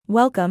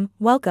Welcome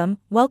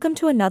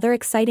to another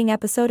exciting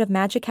episode of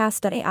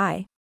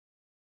Magicast.ai.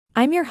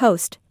 I'm your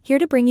host, here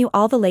to bring you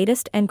all the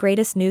latest and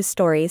greatest news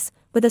stories,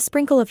 with a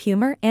sprinkle of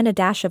humor and a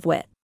dash of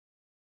wit.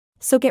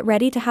 So get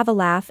ready to have a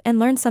laugh and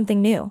learn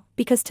something new,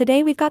 because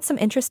today we've got some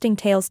interesting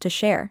tales to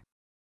share.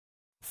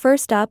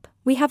 First up,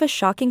 we have a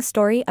shocking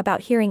story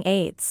about hearing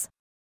aids.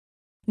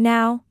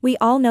 Now, we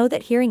all know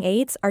that hearing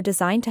aids are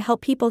designed to help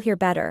people hear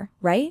better,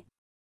 right?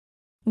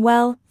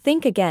 Well,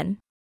 think again.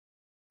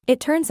 It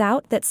turns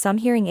out that some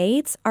hearing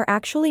aids are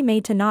actually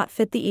made to not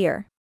fit the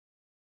ear.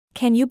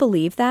 Can you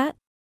believe that?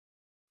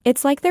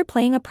 It's like they're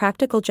playing a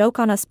practical joke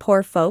on us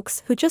poor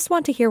folks who just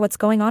want to hear what's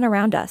going on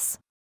around us.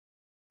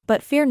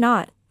 But fear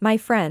not, my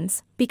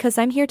friends, because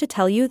I'm here to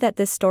tell you that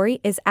this story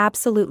is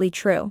absolutely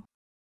true.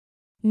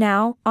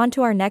 Now, on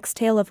to our next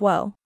tale of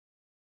woe.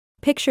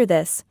 Picture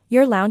this,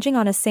 you're lounging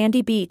on a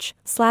sandy beach,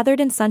 slathered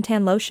in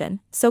suntan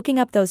lotion, soaking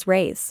up those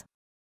rays.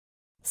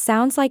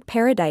 Sounds like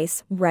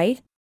paradise,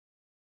 right?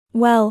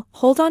 Well,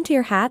 hold on to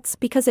your hats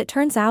because it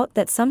turns out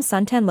that some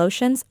suntan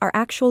lotions are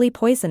actually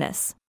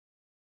poisonous.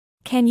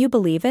 Can you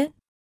believe it?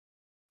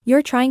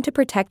 You're trying to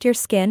protect your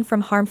skin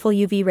from harmful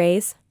UV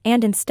rays,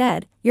 and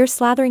instead, you're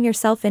slathering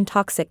yourself in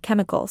toxic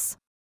chemicals.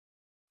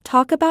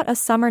 Talk about a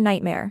summer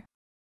nightmare.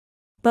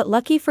 But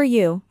lucky for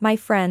you, my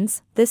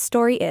friends, this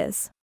story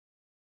is.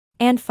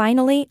 And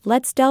finally,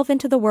 let's delve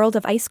into the world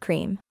of ice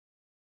cream.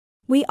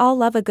 We all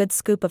love a good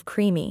scoop of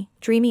creamy,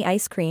 dreamy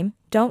ice cream,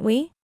 don't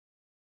we?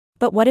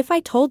 But what if I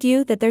told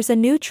you that there's a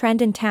new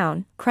trend in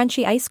town,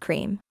 crunchy ice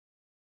cream?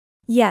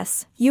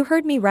 Yes, you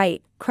heard me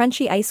right,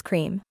 crunchy ice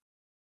cream.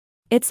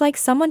 It's like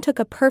someone took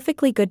a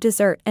perfectly good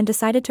dessert and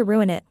decided to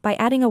ruin it by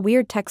adding a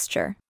weird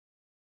texture.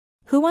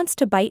 Who wants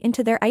to bite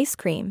into their ice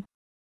cream?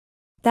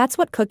 That's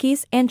what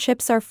cookies and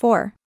chips are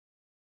for.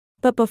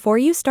 But before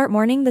you start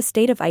mourning the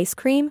state of ice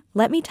cream,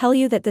 let me tell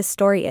you that this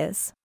story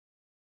is.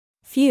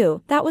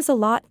 Phew, that was a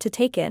lot to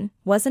take in,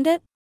 wasn't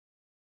it?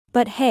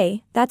 But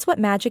hey, that's what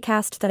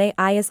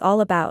Magicast.ai is all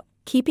about,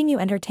 keeping you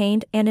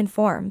entertained and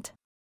informed.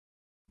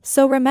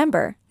 So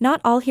remember,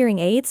 not all hearing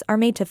aids are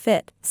made to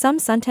fit, some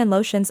suntan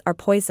lotions are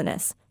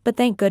poisonous, but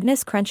thank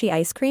goodness crunchy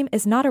ice cream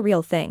is not a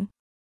real thing.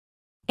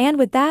 And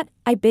with that,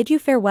 I bid you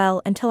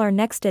farewell until our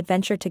next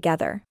adventure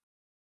together.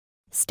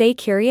 Stay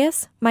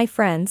curious, my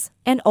friends,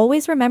 and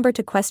always remember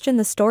to question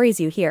the stories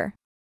you hear.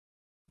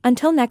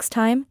 Until next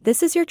time,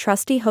 this is your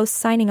trusty host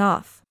signing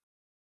off.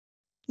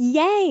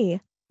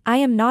 Yay! I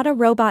am not a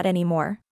robot anymore.